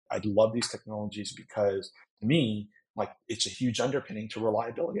I love these technologies because to me, like it's a huge underpinning to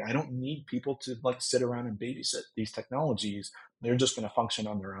reliability. I don't need people to like sit around and babysit these technologies. They're just going to function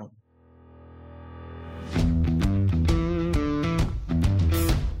on their own.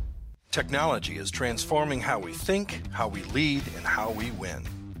 Technology is transforming how we think, how we lead, and how we win.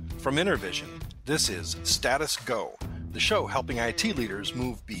 From InterVision, this is Status Go, the show helping IT leaders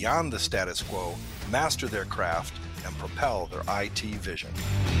move beyond the status quo, master their craft, and propel their IT vision.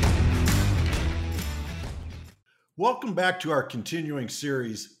 Welcome back to our continuing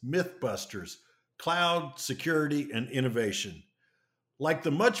series, Mythbusters, Cloud, Security, and Innovation. Like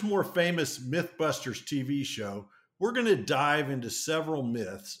the much more famous Mythbusters TV show, we're going to dive into several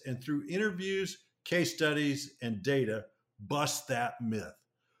myths and through interviews, case studies, and data, bust that myth.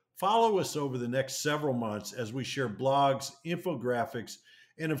 Follow us over the next several months as we share blogs, infographics,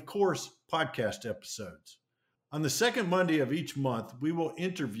 and of course, podcast episodes. On the second Monday of each month, we will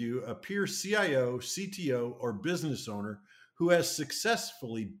interview a peer CIO, CTO, or business owner who has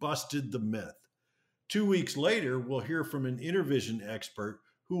successfully busted the myth. 2 weeks later, we'll hear from an InterVision expert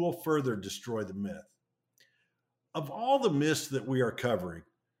who will further destroy the myth. Of all the myths that we are covering,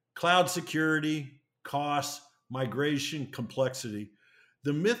 cloud security, costs, migration, complexity,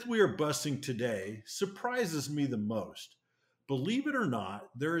 the myth we are busting today surprises me the most. Believe it or not,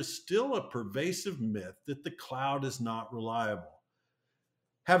 there is still a pervasive myth that the cloud is not reliable.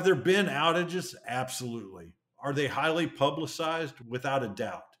 Have there been outages? Absolutely. Are they highly publicized? Without a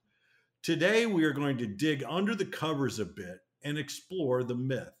doubt. Today, we are going to dig under the covers a bit and explore the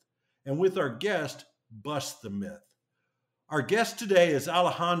myth. And with our guest, bust the myth. Our guest today is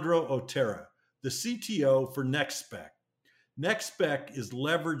Alejandro Otero, the CTO for NextSpec. NextSpec is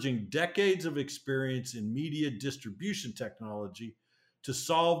leveraging decades of experience in media distribution technology to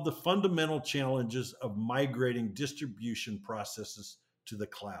solve the fundamental challenges of migrating distribution processes to the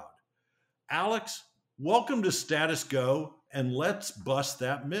cloud. Alex, welcome to Status Go, and let's bust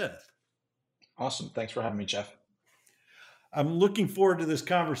that myth. Awesome. Thanks for having me, Jeff. I'm looking forward to this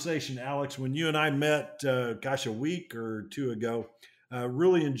conversation, Alex. When you and I met, a week or two ago,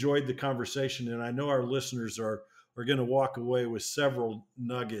 really enjoyed the conversation, and I know our listeners are going to walk away with several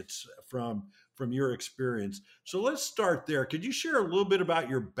nuggets from your experience. So let's start there. Could you share a little bit about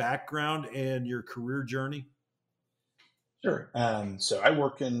your background and your career journey? Sure. So I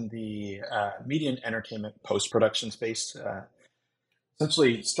work in the media and entertainment post-production space.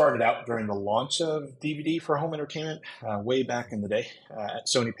 Essentially started out during the launch of DVD for home entertainment way back in the day at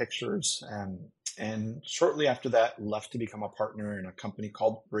Sony Pictures. And shortly after that, left to become a partner in a company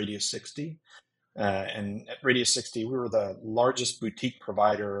called Radius 60. And at Radius 60, we were the largest boutique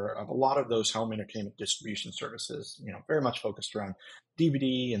provider of a lot of those home entertainment distribution services, very much focused around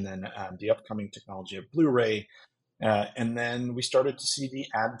DVD and then the upcoming technology of Blu-ray. And then we started to see the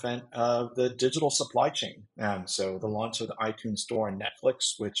advent of the digital supply chain. So the launch of the iTunes Store and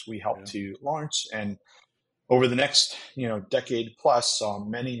Netflix, which we helped to launch. And over the next, decade plus, saw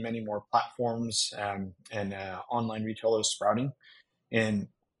many, many more platforms and online retailers sprouting. And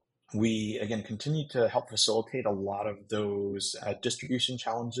we, again, continue to help facilitate a lot of those distribution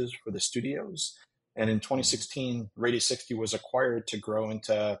challenges for the studios. And in 2016, Radius 60 was acquired to grow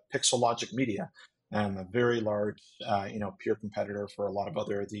into Pixelogic Media, a very large, peer competitor for a lot of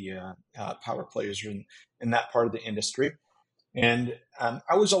the power players in that part of the industry. And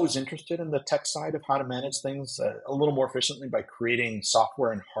I was always interested in the tech side of how to manage things a little more efficiently by creating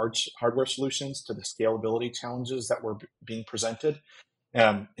software and hardware solutions to the scalability challenges that were being presented.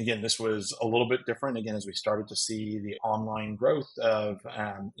 Again, this was a little bit different, again, as we started to see the online growth of,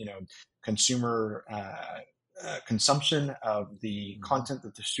 consumer consumption of the content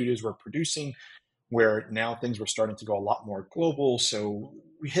that the studios were producing, where now things were starting to go a lot more global. So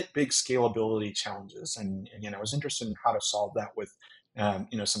we hit big scalability challenges. And again, I was interested in how to solve that with,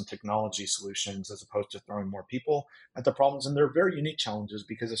 some technology solutions as opposed to throwing more people at the problems. And they're very unique challenges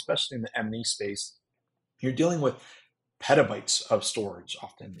because especially in the M&E space, you're dealing with petabytes of storage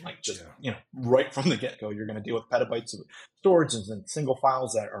often, right from the get-go. You're going to deal with petabytes of storage and single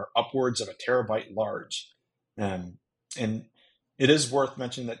files that are upwards of a terabyte large. And it is worth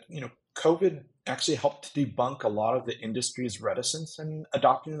mentioning that, COVID actually helped to debunk a lot of the industry's reticence in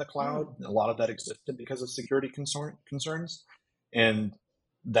adopting the cloud. A lot of that existed because of security concerns. And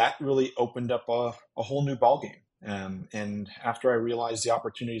that really opened up a whole new ballgame. And after I realized the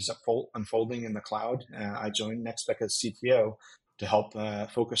opportunities unfolding in the cloud, I joined NextSpec as CTO to help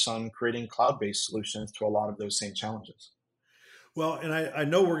focus on creating cloud-based solutions to a lot of those same challenges. Well, and I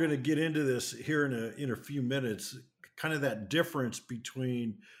know we're going to get into this here in a few minutes, kind of that difference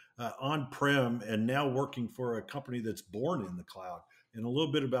between on-prem and now working for a company that's born in the cloud. and a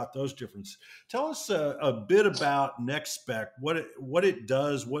little bit about those differences. Tell us a bit about NextSpec, what it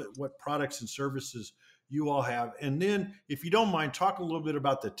does, what products and services you all have, and then, if you don't mind, talk a little bit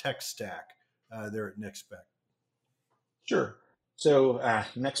about the tech stack there at NextSpec. Sure. So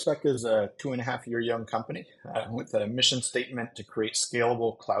NextSpec is a 2.5-year young company with a mission statement to create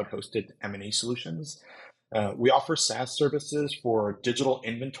scalable cloud-hosted M&E solutions. We offer SaaS services for digital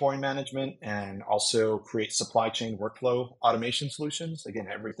inventory management and also create supply chain workflow automation solutions. Again,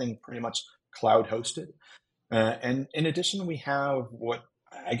 everything pretty much cloud hosted. And in addition, we have what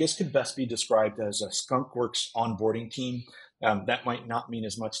I guess could best be described as a skunkworks onboarding team. That might not mean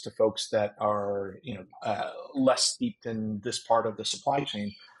as much to folks that are, less steeped in this part of the supply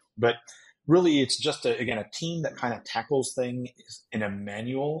chain, but really it's just again a team that kind of tackles things in a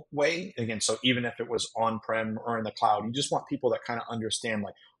manual way. Again, so even if it was on-prem or in the cloud, you just want people that kind of understand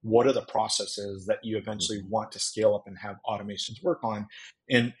like what are the processes that you eventually want to scale up and have automations work on.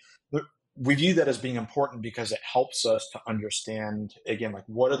 And we view that as being important because it helps us to understand, again, like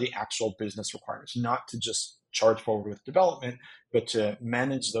what are the actual business requirements, not to just charge forward with development, but to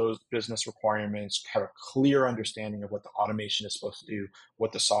manage those business requirements, have a clear understanding of what the automation is supposed to do,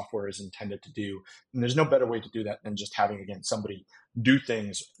 what the software is intended to do. And there's no better way to do that than just having, again, somebody do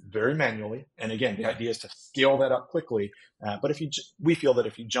things very manually. And again, the idea is to scale that up quickly. But we feel that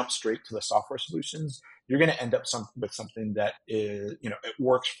if you jump straight to the software solutions, you're going to end up with something that is, it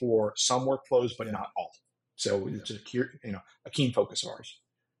works for some workflows, but not all. So it's a keen focus of ours.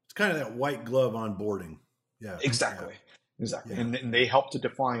 It's kind of that white glove onboarding. Yeah, exactly. Yeah. And they help to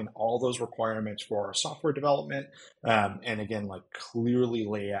define all those requirements for our software development. And again, like clearly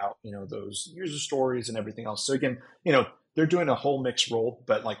lay out, those user stories and everything else. So again, they're doing a whole mixed role,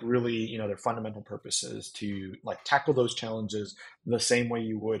 but like really, their fundamental purpose is to like tackle those challenges the same way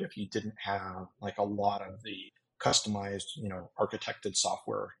you would if you didn't have like a lot of the customized, architected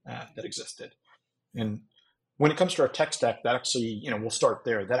software that existed. And when it comes to our tech stack, that actually, we'll start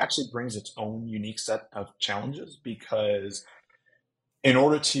there. That actually brings its own unique set of challenges because in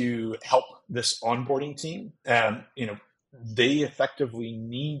order to help this onboarding team, they effectively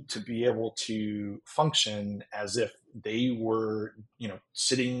need to be able to function as if they were,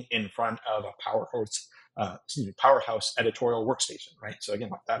 sitting in front of a powerhouse editorial workstation, right? So again,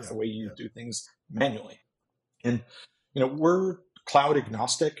 like that's the way you do things manually. And, we're cloud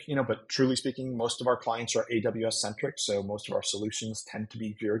agnostic, but truly speaking, most of our clients are AWS centric. So most of our solutions tend to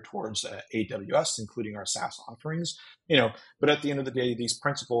be geared towards AWS, including our SaaS offerings, but at the end of the day, these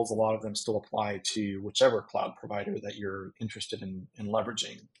principles, a lot of them still apply to whichever cloud provider that you're interested in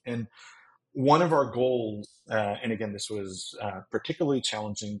leveraging. And one of our goals, and again, this was particularly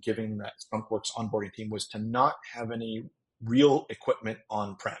challenging given that Skunkworks onboarding team, was to not have any real equipment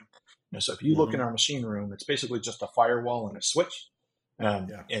on-prem. So if you look in our machine room, it's basically just a firewall and a switch.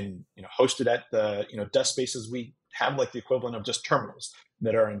 And hosted at the desk spaces, we have like the equivalent of just terminals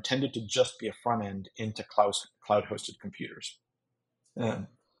that are intended to just be a front end into cloud hosted computers. So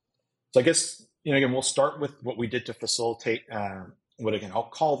I guess again we'll start with what we did to facilitate what again I'll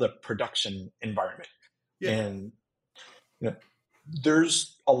call the production environment. And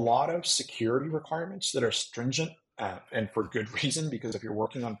there's a lot of security requirements that are stringent. And for good reason, because if you're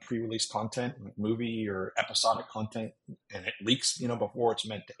working on pre-release content, like movie or episodic content, and it leaks, before it's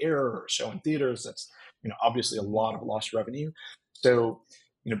meant to air or show in theaters, that's, obviously a lot of lost revenue. So,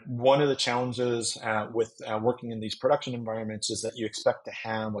 one of the challenges with working in these production environments is that you expect to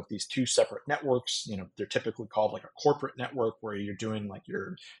have like these two separate networks. They're typically called like a corporate network where you're doing like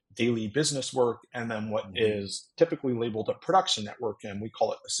your daily business work, and then what is typically labeled a production network, and we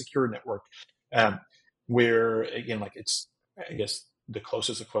call it a secure network. Where again, like it's, I guess the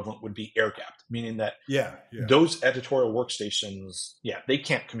closest equivalent would be air gapped, meaning that those editorial workstations, they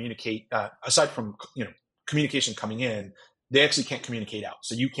can't communicate, aside from, communication coming in, they actually can't communicate out.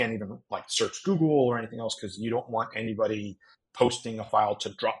 So you can't even like search Google or anything else because you don't want anybody posting a file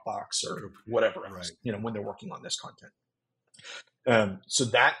to Dropbox or whatever else, when they're working on this content. So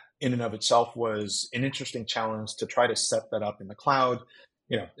that in and of itself was an interesting challenge to try to set that up in the cloud.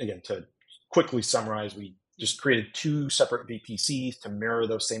 Again, to quickly summarize, we just created two separate VPCs to mirror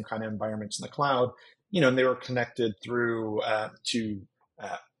those same kind of environments in the cloud, and they were connected through to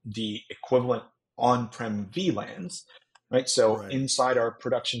the equivalent on-prem VLANs, right? So inside our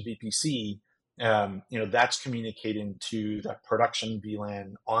production VPC, that's communicating to the production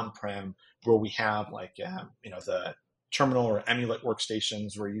VLAN on-prem where we have like, the terminal or emulate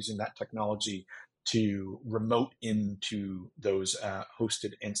workstations. We're using that technology to remote into those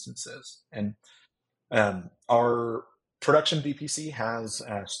hosted instances. And our production VPC has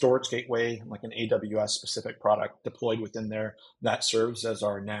a storage gateway, like an AWS specific product deployed within there that serves as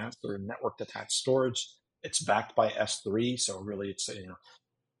our NAS or network attached storage. It's backed by S3, so really it's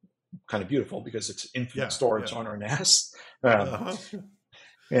kind of beautiful because it's infinite storage on our NAS. Uh-huh.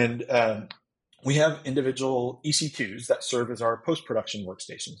 And we have individual EC2s that serve as our post-production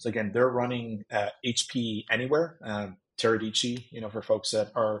workstations. Again, they're running HP Anywhere, Teradici, for folks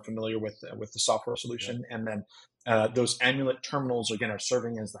that are familiar with the software solution. And then those Amulet terminals, again, are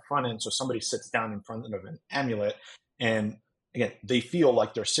serving as the front end. So somebody sits down in front of an Amulet, and again, they feel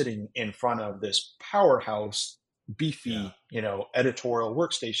like they're sitting in front of this powerhouse, beefy, editorial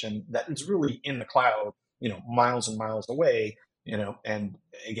workstation that is really in the cloud, miles and miles away, and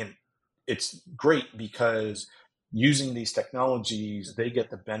again, it's great because using these technologies, they get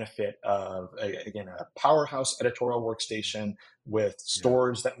the benefit of, again, a powerhouse editorial workstation with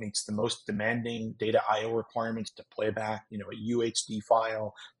storage that meets the most demanding data IO requirements to play back, a UHD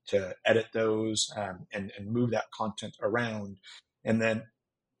file, to edit those and move that content around. And then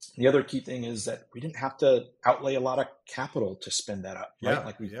the other key thing is that we didn't have to outlay a lot of capital to spin that up, right?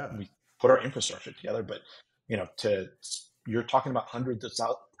 Like we put our infrastructure together, but you're talking about hundreds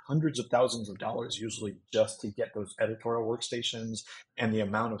of thousands of dollars usually just to get those editorial workstations and the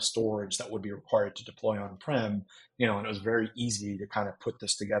amount of storage that would be required to deploy on-prem, and it was very easy to kind of put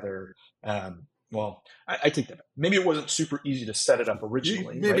this together. Well, I take that back. Maybe it wasn't super easy to set it up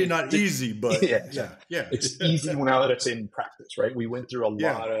originally. Maybe not easy, but yeah. It's easy now that it's in practice, right? We went through a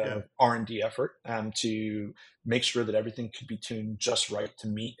lot of R&D effort to make sure that everything could be tuned just right to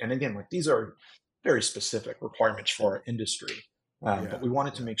meet. And again, like these are very specific requirements for our industry. But we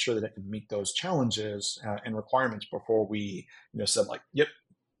wanted to make sure that it could meet those challenges and requirements before we, said like, yep,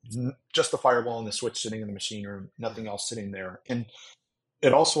 just the firewall and the switch sitting in the machine room, nothing else sitting there. And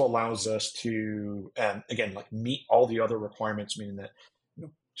it also allows us to, again, like meet all the other requirements, meaning that,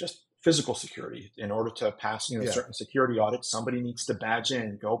 just physical security. In order to pass, certain security audits, somebody needs to badge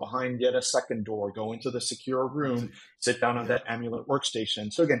in, go behind yet a second door, go into the secure room, sit down on that Amulet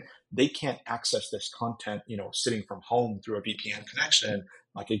workstation. So again, they can't access this content, sitting from home through a VPN connection.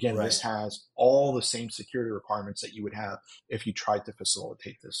 Like again, this has all the same security requirements that you would have if you tried to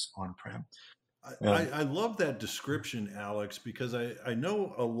facilitate this on-prem. I love that description, Alex, because I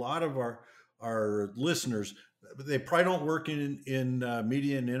know a lot of our listeners, they probably don't work in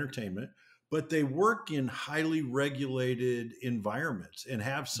media and entertainment, but they work in highly regulated environments and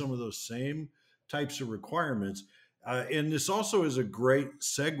have some of those same types of requirements. And this also is a great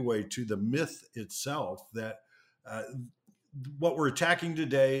segue to the myth itself that what we're attacking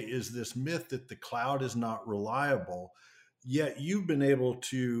today is this myth that the cloud is not reliable. Yet you've been able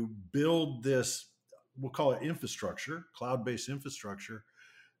to build this, we'll call it infrastructure, cloud-based infrastructure,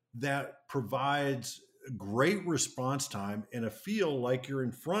 that provides great response time and a feel like you're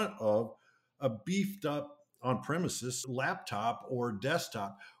in front of a beefed up on-premises laptop or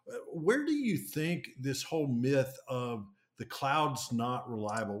desktop. Where do you think this whole myth of the cloud's not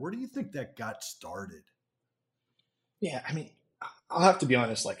reliable, where do you think that got started? Yeah, I mean, I'll have to be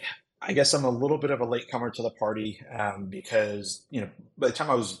honest, like, I guess I'm a little bit of a latecomer to the party because, by the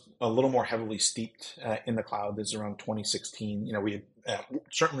time I was a little more heavily steeped in the cloud, this is around 2016, we had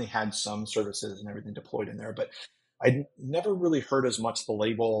certainly had some services and everything deployed in there, but I'd never really heard as much the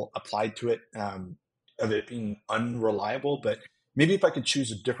label applied to it of it being unreliable. But maybe if I could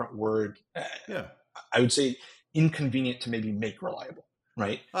choose a different word, I would say inconvenient to maybe make reliable,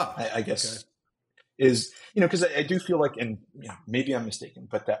 right? I guess. Okay. Is, because I do feel like, and maybe I'm mistaken,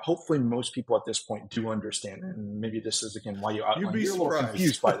 but that hopefully most people at this point do understand, and maybe this is again why you're a little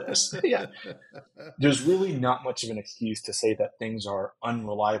confused by this. There's really not much of an excuse to say that things are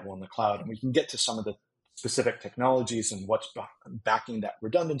unreliable in the cloud, and we can get to some of the specific technologies and what's backing that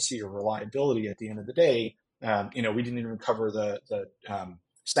redundancy or reliability at the end of the day. We didn't even cover the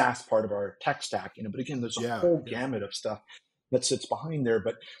SaaS part of our tech stack, but again, there's a whole gamut of stuff that sits behind there.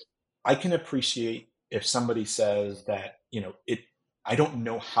 But I can appreciate if somebody says that, I don't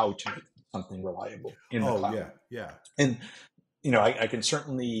know how to make something reliable in the cloud. And, I can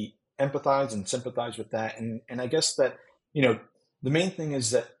certainly empathize and sympathize with that. And I guess that, the main thing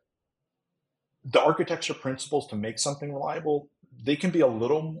is that the architecture principles to make something reliable, they can be a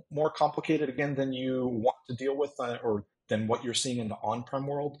little more complicated, again, than you want to deal with or than what you're seeing in the on-prem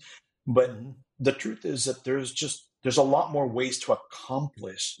world. But the truth is that there's a lot more ways to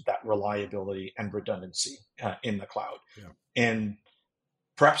accomplish that reliability and redundancy in the cloud. And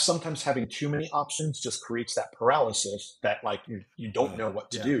perhaps sometimes having too many options just creates that paralysis that like you don't know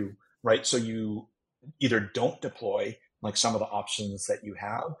what to do, right? So you either don't deploy like some of the options that you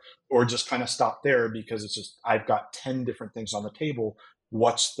have, or just kind of stop there because it's just, I've got 10 different things on the table.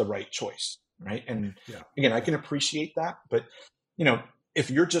 What's the right choice? Right. And again, I can appreciate that, but if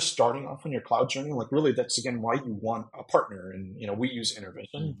you're just starting off on your cloud journey, like really that's again why you want a partner. And we use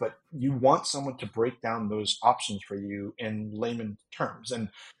Intervision, but you want someone to break down those options for you in layman terms. And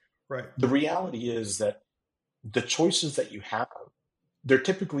the reality is that the choices that you have, there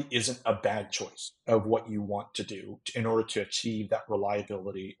typically isn't a bad choice of what you want to do in order to achieve that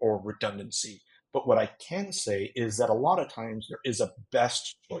reliability or redundancy. But what I can say is that a lot of times there is a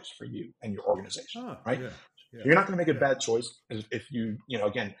best choice for you and your organization, right? You're not going to make a bad choice if you,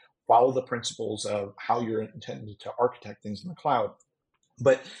 again, follow the principles of how you're intended to architect things in the cloud.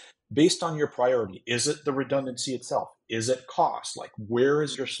 But based on your priority, is it the redundancy itself? Is it cost? Like, where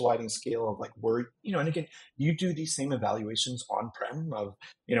is your sliding scale of like where, and again, you do these same evaluations on-prem of,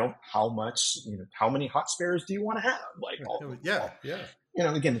 how much, how many hot spares do you want to have? Like,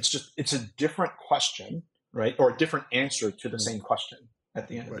 again, it's a different question, right? Or a different answer to the same question at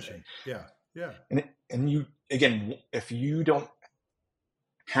the end of the day. Yeah. And you, again, if you don't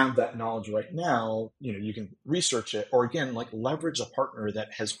have that knowledge right now, you can research it, or again, like leverage a partner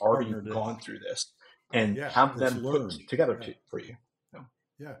that has already gone through this and have them put together for you.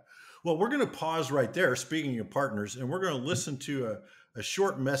 Yeah. Well, we're going to pause right there, speaking of partners, and we're going to listen to a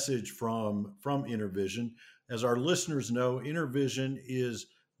short message from Intervision. As our listeners know, Intervision is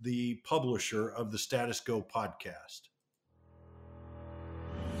the publisher of the Status Go podcast.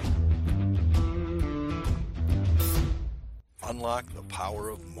 Unlock the power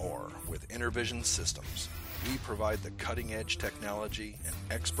of more with Intervision Systems. We provide the cutting-edge technology and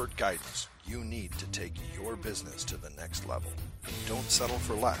expert guidance you need to take your business to the next level. Don't settle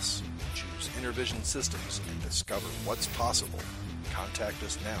for less. Choose Intervision Systems and discover what's possible. Contact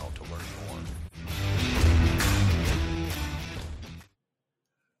us now to learn more.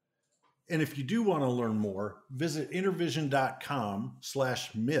 And if you do want to learn more, visit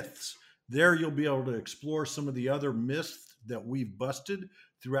intervision.com/myths. There you'll be able to explore some of the other myths that we've busted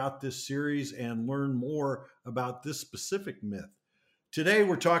throughout this series and learn more about this specific myth. Today,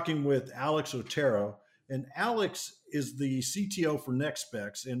 we're talking with Alex Otero, and Alex is the CTO for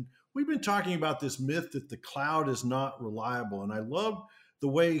NextSpecs. And we've been talking about this myth that the cloud is not reliable. And I love the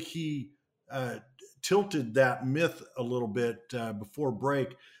way he tilted that myth a little bit before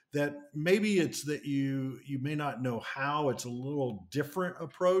break, that maybe it's that you may not know how. It's a little different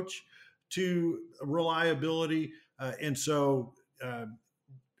approach to reliability. And so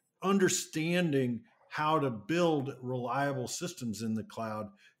understanding how to build reliable systems in the cloud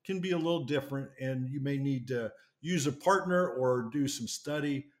can be a little different, and you may need to use a partner or do some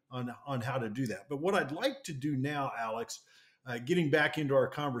study on how to do that. But what I'd like to do now, Alex, getting back into our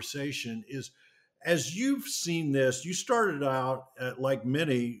conversation, is as you've seen this, you started out like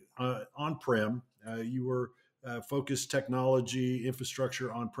many on-prem. You were focused technology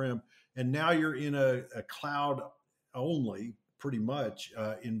infrastructure on-prem, and now you're in a cloud only pretty much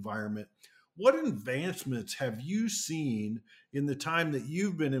environment. What advancements have you seen in the time that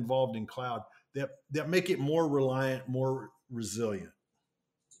you've been involved in cloud that make it more reliant, more resilient?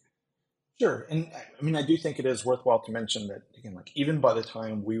 Sure. And I mean, I do think it is worthwhile to mention that, again, like even by the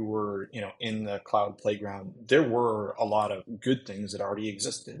time we were, in the cloud playground, there were a lot of good things that already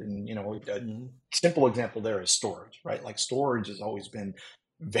existed. And, a simple example there is storage, right? Like storage has always been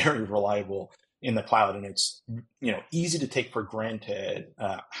very reliable in the cloud, and it's easy to take for granted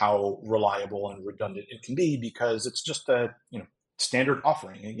how reliable and redundant it can be, because it's just a standard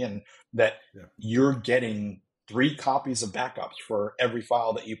offering, again, that you're getting 3 copies of backups for every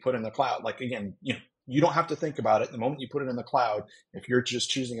file that you put in the cloud. Like, again, you don't have to think about it. The moment you put it in the cloud, if you're just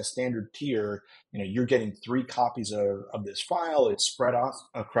choosing a standard tier, you're getting 3 copies of this file. It's spread out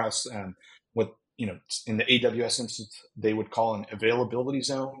across what in the AWS instance they would call an availability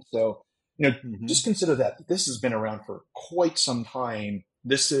zone. So just consider that this has been around for quite some time.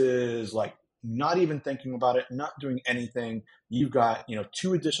 This is like not even thinking about it, not doing anything. You've got,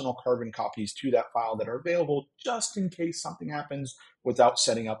 2 additional carbon copies to that file that are available just in case something happens, without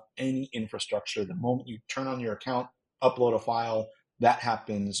setting up any infrastructure. The moment you turn on your account, upload a file, that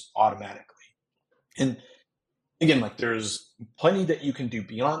happens automatically. And again, like there's plenty that you can do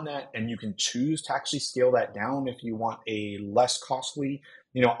beyond that, and you can choose to actually scale that down if you want a less costly,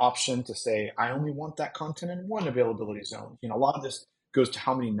 option to say, I only want that content in one availability zone. A lot of this goes to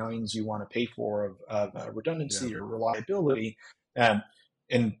how many nines you want to pay for of redundancy or reliability. And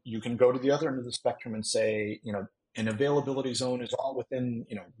you can go to the other end of the spectrum and say, an availability zone is all within,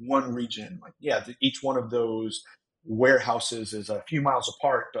 one region. Like, each one of those warehouses is a few miles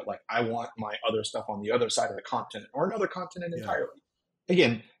apart, but like I want my other stuff on the other side of the continent or another continent Yeah. entirely.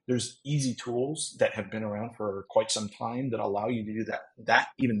 Again, there's easy tools that have been around for quite some time that allow you to do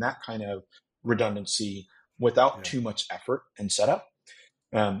that kind of redundancy without Yeah. too much effort and setup.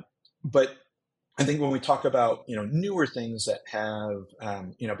 But I think when we talk about, newer things that have,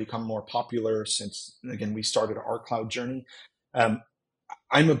 become more popular since, again, we started our cloud journey, um,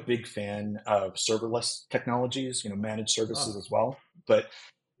 I'm a big fan of serverless technologies, managed services Ah, as well. But,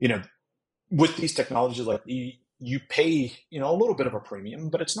 you know, with these technologies, like you pay, a little bit of a premium,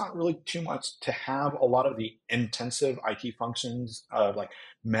 but it's not really too much to have a lot of the intensive IT functions of like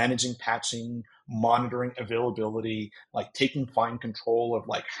managing patching, monitoring availability, like taking fine control of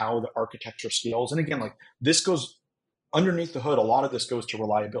like how the architecture scales. And again, like this goes underneath the hood, a lot of this goes to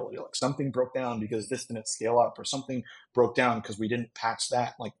reliability. Like something broke down because this didn't scale up, or something broke down because we didn't patch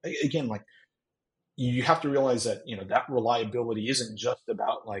that. Like again, like you have to realize that that reliability isn't just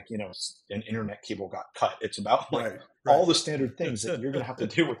about like an internet cable got cut. It's about like right, all right. the standard things that you're going to have to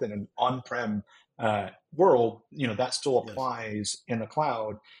do within an on-prem world. That still Yes. applies in the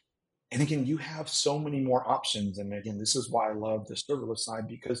cloud. And again, you have so many more options. And again, this is why I love the serverless side,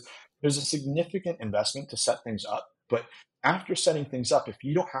 because there's a significant investment to set things up. But after setting things up, if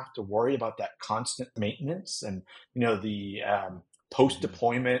you don't have to worry about that constant maintenance and, the post Mhm.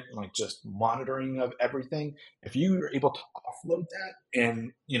 deployment, like just monitoring of everything, if you are able to offload that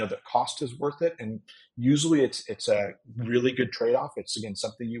and, the cost is worth it. And usually it's a really good trade off. It's again,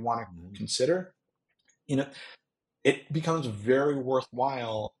 something you want to Mhm. consider. You know, it becomes very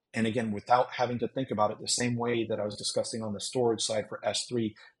worthwhile. And again, without having to think about it the same way that I was discussing on the storage side for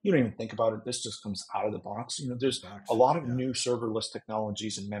S3, you don't even think about it. This just comes out of the box. There's a Box. lot of Yeah. new serverless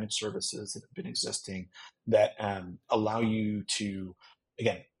technologies and managed services that have been existing that allow you to,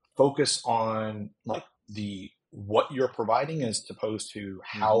 again, focus on like the what you're providing as opposed to Mhm.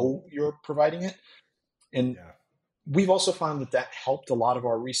 how you're providing it. And Yeah. we've also found that helped a lot of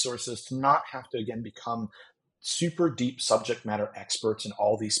our resources to not have to, again, become super deep subject matter experts in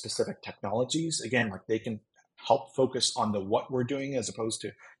all these specific technologies. Again, like they can help focus on the what we're doing as opposed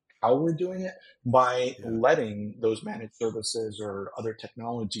to how we're doing it by Yeah. letting those managed services or other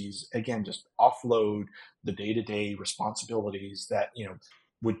technologies, again, just offload the day-to-day responsibilities that,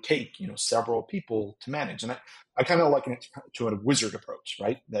 would take, several people to manage. And I kind of liken it to a wizard approach,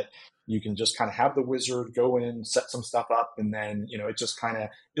 right? That you can just kind of have the wizard go in, set some stuff up, and then, it just kind of,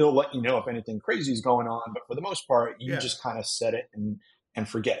 it'll let you know if anything crazy is going on. But for the most part, you Yeah. just kind of set it and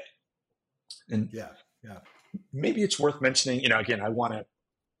forget it. And Yeah. Yeah. maybe it's worth mentioning, again, I want to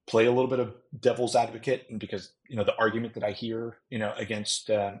play a little bit of devil's advocate, and because, the argument that I hear, against,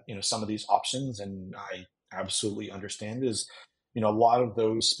 some of these options, and I absolutely understand, is, a lot of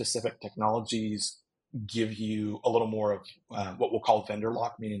those specific technologies give you a little more of what we'll call vendor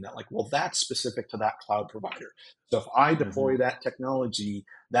lock, meaning that like, well, that's specific to that cloud provider. So if I Mhm. deploy that technology,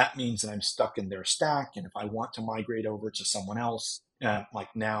 that means that I'm stuck in their stack. And if I want to migrate over to someone else,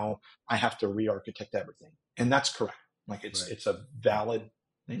 like now I have to re-architect everything. And that's correct. Like Right. it's a Yeah. valid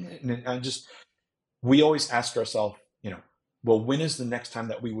thing. And we always ask ourselves, well, when is the next time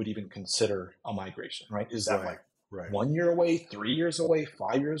that we would even consider a migration, right? Is that Right. like Right. 1 year away, 3 years away,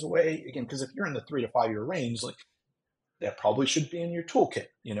 5 years away? Again, because if you're in the 3 to 5 year range, like that probably should be in your toolkit,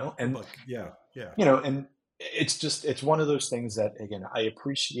 and But yeah. Yeah. and it's one of those things that, again, I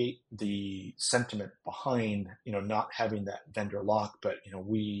appreciate the sentiment behind, not having that vendor lock, but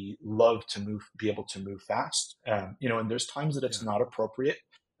we love to be able to move fast, and there's times that it's Yeah. not appropriate,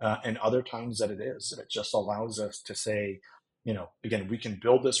 and other times that it is, that it just allows us to say, again, we can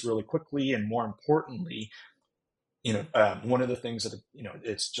build this really quickly, and more importantly, one of the things that,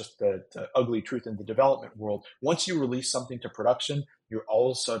 it's just the ugly truth in the development world. Once you release something to production, you're all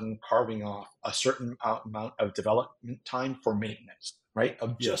of a sudden carving off a certain amount of development time for maintenance, right?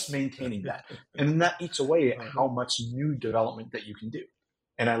 Of just Yes. maintaining that. And then that eats away at Uh-huh. how much new development that you can do.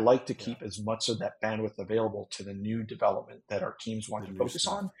 And I like to Yeah. keep as much of that bandwidth available to the new development that our teams want The to new focus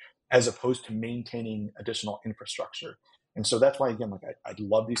stuff. on, as opposed to maintaining additional infrastructure. And so that's why, again, like I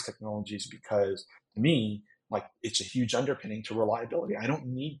love these technologies, because to me, like it's a huge underpinning to reliability. I don't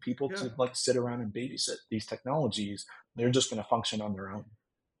need people Yeah. to like sit around and babysit these technologies. They're just going to function on their own.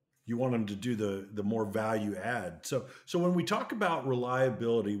 You want them to do the more value add. So when we talk about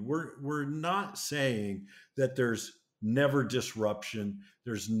reliability, we're not saying that there's never disruption,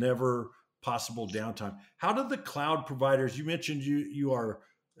 there's never possible downtime. How do the cloud providers, you mentioned you are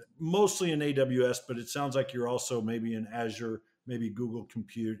mostly in AWS, but it sounds like you're also maybe in Azure, maybe Google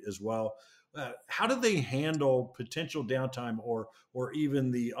Compute as well. How do they handle potential downtime or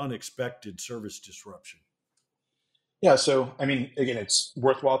even the unexpected service disruption? Yeah, so I mean, again, it's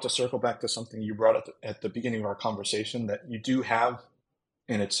worthwhile to circle back to something you brought up at the beginning of our conversation that you do have,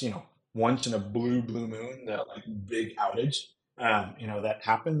 and it's once in a blue moon that like big outage, that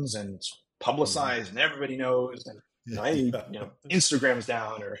happens and it's Mhm. publicized and everybody knows, and hey, Yeah. Instagram's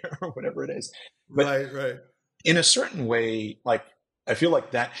down or or whatever it is. But Right, right. in a certain way, like I feel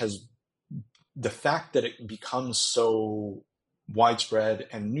like that has the fact that it becomes so widespread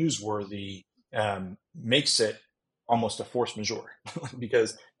and newsworthy makes it almost a force majeure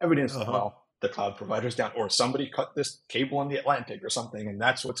because evidence, Uh-huh. well, the cloud provider's down or somebody cut this cable in the Atlantic or something, and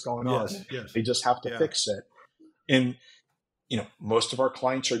that's what's going on. Yes, And yes. they just have to Yeah. fix it. And most of our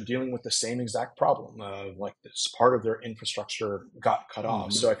clients are dealing with the same exact problem of like this part of their infrastructure got cut off.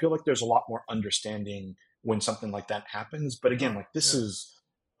 Hmm. So I feel like there's a lot more understanding when something like that happens. But again, Yeah, like this yeah. is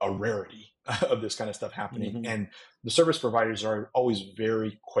a rarity of this kind of stuff happening. Hmm. And the service providers are always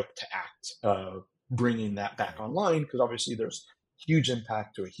very quick to act, bringing that back Yeah. online because obviously there's huge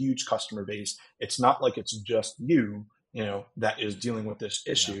impact to a huge customer base. It's not like it's just that is dealing with this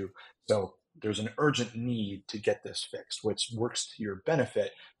Yeah. issue. So there's an urgent need to get this fixed, which works to your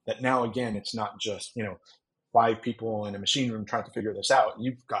benefit. That now, again, it's not just, five people in a machine room trying to figure this out.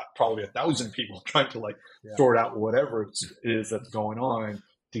 You've got probably 1,000 people trying to like Yeah. sort out whatever it is that's going on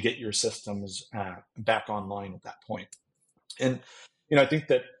to get your systems back online at that point. And I think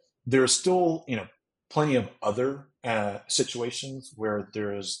that there's still plenty of other situations where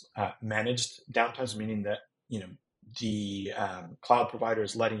there's managed downtimes, meaning that the cloud provider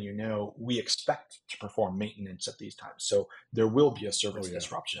is letting you know we expect to perform maintenance at these times, so there will be a Oh service yeah.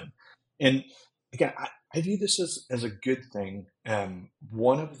 disruption. And again, I view this as a good thing.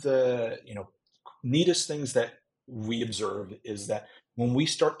 One of the neatest things that we observe is that when we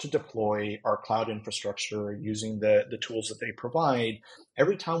start to deploy our cloud infrastructure using the tools that they provide,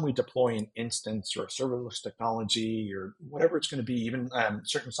 every time we deploy an instance or a serverless technology or whatever it's going to be, even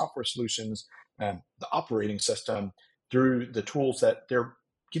certain software solutions, the operating system, through the tools that they're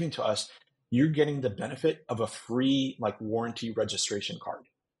giving to us, you're getting the benefit of a free like warranty registration card,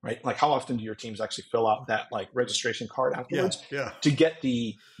 right? Like how often do your teams actually fill out that like registration card Yeah. afterwards Yeah. to get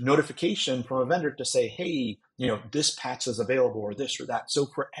the notification from a vendor to say, hey, this patch is available or this or that. So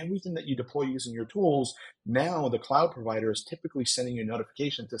for everything that you deploy using your tools, now the cloud provider is typically sending you a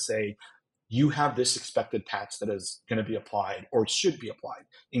notification to say, you have this expected patch that is going to be applied or should be applied.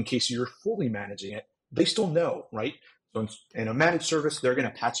 In case you're fully managing it, they still know, right? So in a managed service, they're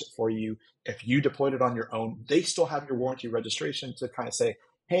going to patch it for you. If you deployed it on your own, they still have your warranty registration to kind of say,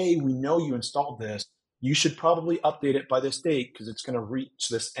 hey, we know you installed this. You should probably update it by this date because it's going to reach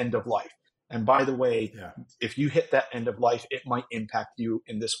this end of life. And by the way, Yeah. if you hit that end of life, it might impact you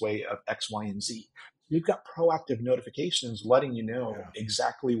in this way of X, Y, and Z. You've got proactive notifications letting you know Yeah.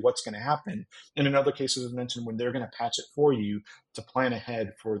 exactly what's going to happen. And in other cases, as mentioned, when they're going to patch it for you to plan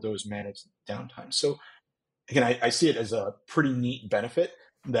ahead for those managed downtimes. So again, I see it as a pretty neat benefit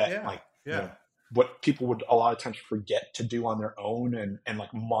that Yeah. like, Yeah. what people would a lot of times forget to do on their own and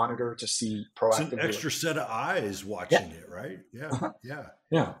like monitor to see It's an proactively. extra set of eyes Yeah. watching it, right? Yeah. Uh-huh. Yeah.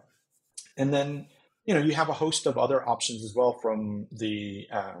 Yeah. And then, you have a host of other options as well from the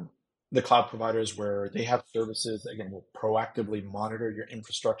cloud providers where they have services that, again, will proactively monitor your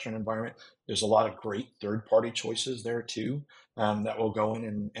infrastructure and environment. There's a lot of great third-party choices there too, that will go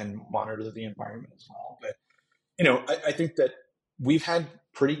in and monitor the environment as well. But, I think that we've had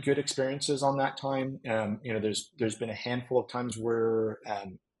pretty good experiences on that time. There's been a handful of times where I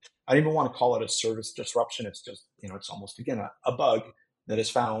don't even want to call it a service disruption. It's just, it's almost, again, a bug that is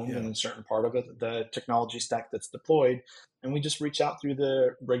found in Yeah. a certain part of it, the technology stack that's deployed. And we just reach out through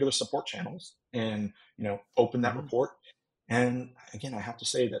the regular support channels and, open that Hmm. report. And again, I have to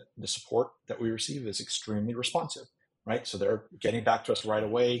say that the support that we receive is extremely responsive, right? So they're getting back to us right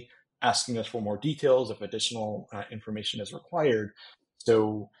away, asking us for more details if additional information is required.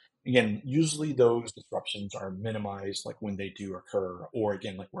 So again, usually those disruptions are minimized like when they do occur, or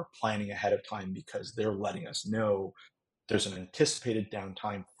again, like we're planning ahead of time because they're letting us know there's an anticipated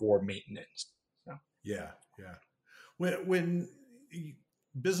downtime for maintenance. So, Yeah. Yeah. When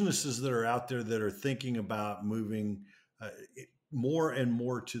businesses that are out there that are thinking about moving more and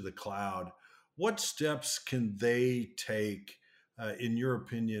more to the cloud, what steps can they take, in your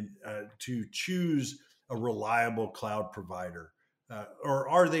opinion, to choose a reliable cloud provider? Or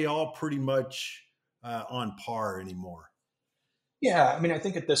are they all pretty much on par anymore? yeah, I mean, I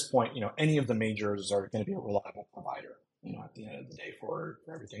think at this point, any of the majors are going to be a reliable provider, at the end of the day for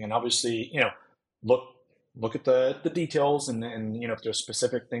everything. And obviously, look look at the details and if there's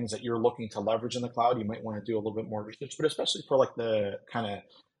specific things that you're looking to leverage in the cloud, you might want to do a little bit more research. But especially for like the kind of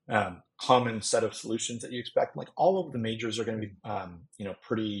common set of solutions that you expect. Like all of the majors are going to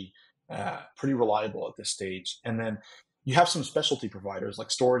be, pretty reliable at this stage. And then you have some specialty providers,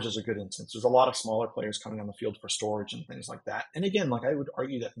 like storage is a good instance. There's a lot of smaller players coming on the field for storage and things like that. And again, like I would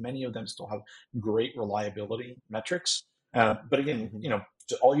argue that many of them still have great reliability metrics. But again,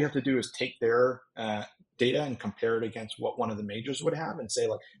 all you have to do is take their data and compare it against what one of the majors would have and say,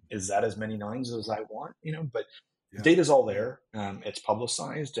 like, is that as many nines as I want? But the data's all there. It's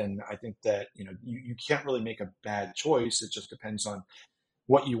publicized. And I think that, you can't really make a bad choice. It just depends on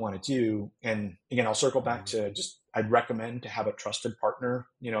what you want to do. And again, I'll circle back to I'd recommend to have a trusted partner,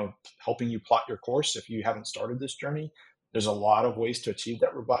 helping you plot your course. If you haven't started this journey, there's a lot of ways to achieve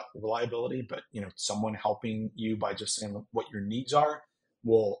that reliability, but someone helping you by just saying what your needs are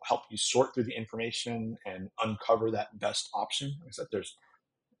will help you sort through the information and uncover that best option. Like I said, there's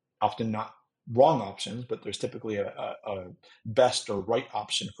often not wrong options, but there's typically a best or right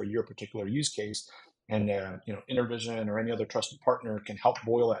option for your particular use case. And Intervision or any other trusted partner can help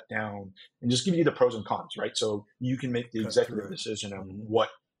boil that down and just give you the pros and cons, right? So you can make the executive decision of what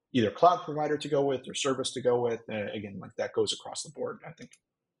either cloud provider to go with or service to go with. Again, like that goes across the board, I think.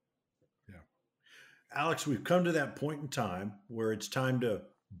 Yeah. Alex, we've come to that point in time where it's time to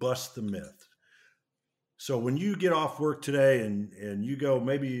bust the myth. So when you get off work today and you go,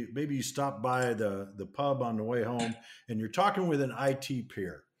 maybe you stop by the pub on the way home and you're talking with an IT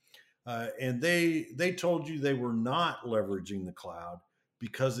peer, and they told you they were not leveraging the cloud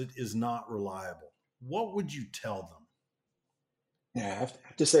because it is not reliable. What would you tell them? Yeah, I have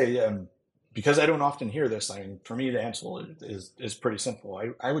to say, because I don't often hear this, I mean, for me, the answer is pretty simple.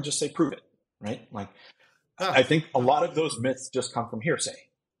 I would just say, prove it, right? Like, I think a lot of those myths just come from hearsay.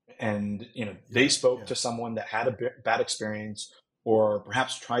 And, they spoke to someone that had a bad experience or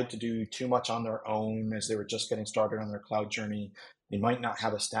perhaps tried to do too much on their own as they were just getting started on their cloud journey. They might not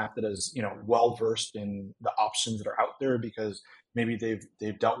have a staff that is, well-versed in the options that are out there because maybe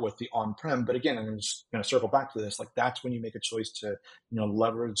they've dealt with the on-prem. But again, I'm just going to circle back to this. Like that's when you make a choice to,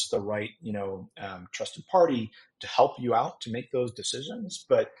 leverage the right, trusted party to help you out to make those decisions.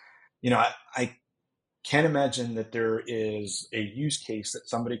 But, I can't imagine that there is a use case that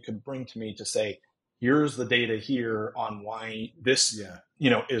somebody could bring to me to say, here's the data here on why this,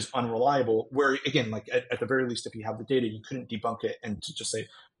 is unreliable. Where again, like at the very least, if you have the data, you couldn't debunk it and to just say,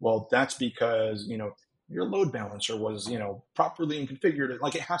 well, that's because, your load balancer was, properly configured.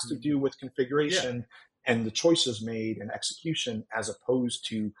 Like it has to do with configuration and the choices made and execution as opposed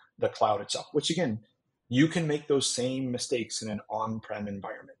to the cloud itself, which again, you can make those same mistakes in an on-prem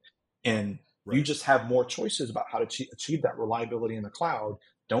environment. And you just have more choices about how to achieve that reliability in the cloud.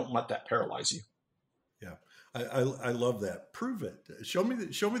 Don't let that paralyze you. Yeah, I love that. Prove it. Show me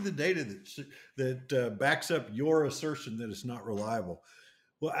the data that backs up your assertion that it's not reliable.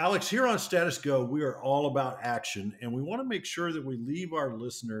 Well, Alex, here on Status Go, we are all about action, and we want to make sure that we leave our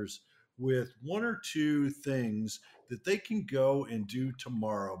listeners with one or two things that they can go and do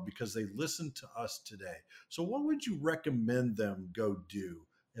tomorrow because they listened to us today. So what would you recommend them go do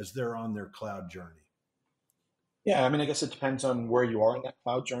as they're on their cloud journey? Yeah, I mean, I guess it depends on where you are in that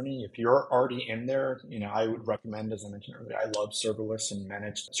cloud journey. If you're already in there, I would recommend, as I mentioned earlier, I love serverless and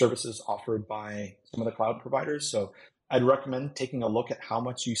managed services offered by some of the cloud providers. So I'd recommend taking a look at how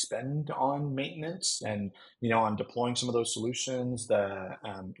much you spend on maintenance and, on deploying some of those solutions, the,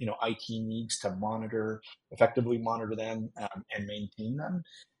 IT needs to effectively monitor them and maintain them.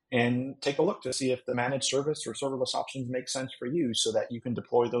 And take a look to see if the managed service or serverless options make sense for you so that you can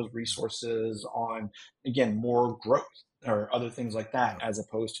deploy those resources on, again, more growth or other things like that, as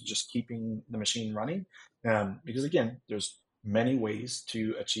opposed to just keeping the machine running. Because again, there's many ways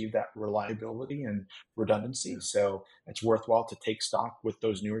to achieve that reliability and redundancy. So it's worthwhile to take stock with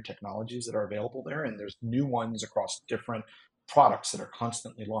those newer technologies that are available there. And there's new ones across different products that are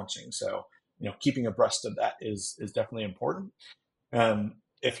constantly launching. So, keeping abreast of that is definitely important.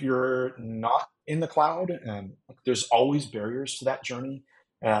 If you're not in the cloud, there's always barriers to that journey.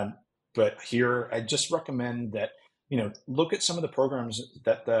 But here, I just recommend that, look at some of the programs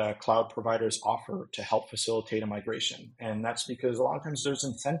that the cloud providers offer to help facilitate a migration. And that's because a lot of times there's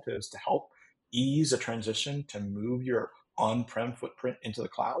incentives to help ease a transition to move your on-prem footprint into the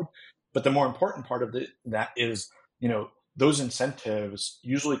cloud. But the more important part of that is, those incentives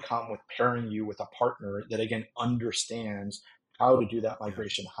usually come with pairing you with a partner that, again, understands how to do that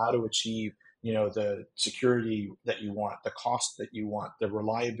migration, how to achieve, the security that you want, the cost that you want, the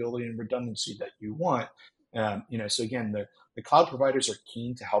reliability and redundancy that you want. So again, the cloud providers are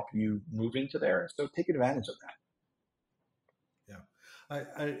keen to help you move into there. So take advantage of that.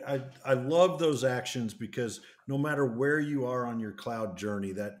 I love those actions because no matter where you are on your cloud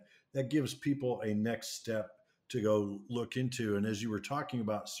journey, that gives people a next step to go look into. And as you were talking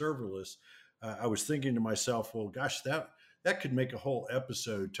about serverless, I was thinking to myself, well, gosh, that could make a whole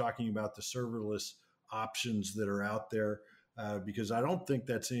episode talking about the serverless options that are out there, because I don't think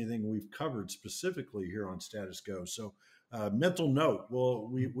that's anything we've covered specifically here on Status Go. So, mental note, well,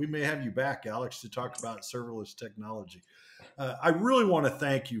 we may have you back, Alex, to talk about serverless technology. I really want to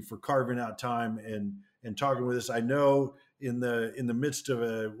thank you for carving out time and talking with us. I know in the midst of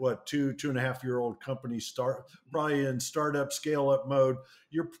a 2.5 year old company, probably in startup scale up mode,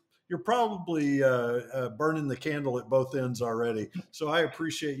 you're probably burning the candle at both ends already. So I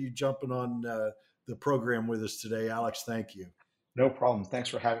appreciate you jumping on the program with us today, Alex. Thank you. No problem. Thanks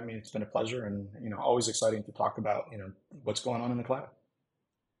for having me. It's been a pleasure, and always exciting to talk about what's going on in the cloud.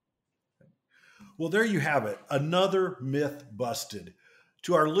 Well, there you have it. Another myth busted.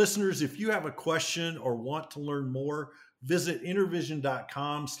 To our listeners, if you have a question or want to learn more, visit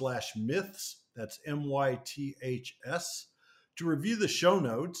intervision.com/myths. That's MYTHS. To review the show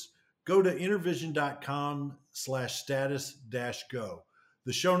notes, go to intervision.com/status-go.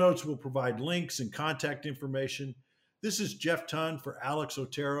 The show notes will provide links and contact information. This is Jeff Tunn for Alex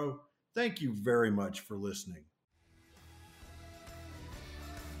Otero. Thank you very much for listening.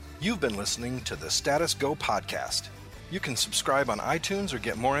 You've been listening to the Status Go podcast. You can subscribe on iTunes or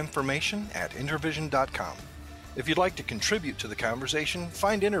get more information at intervision.com. If you'd like to contribute to the conversation,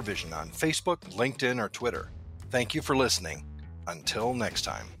 find Intervision on Facebook, LinkedIn, or Twitter. Thank you for listening. Until next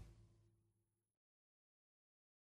time.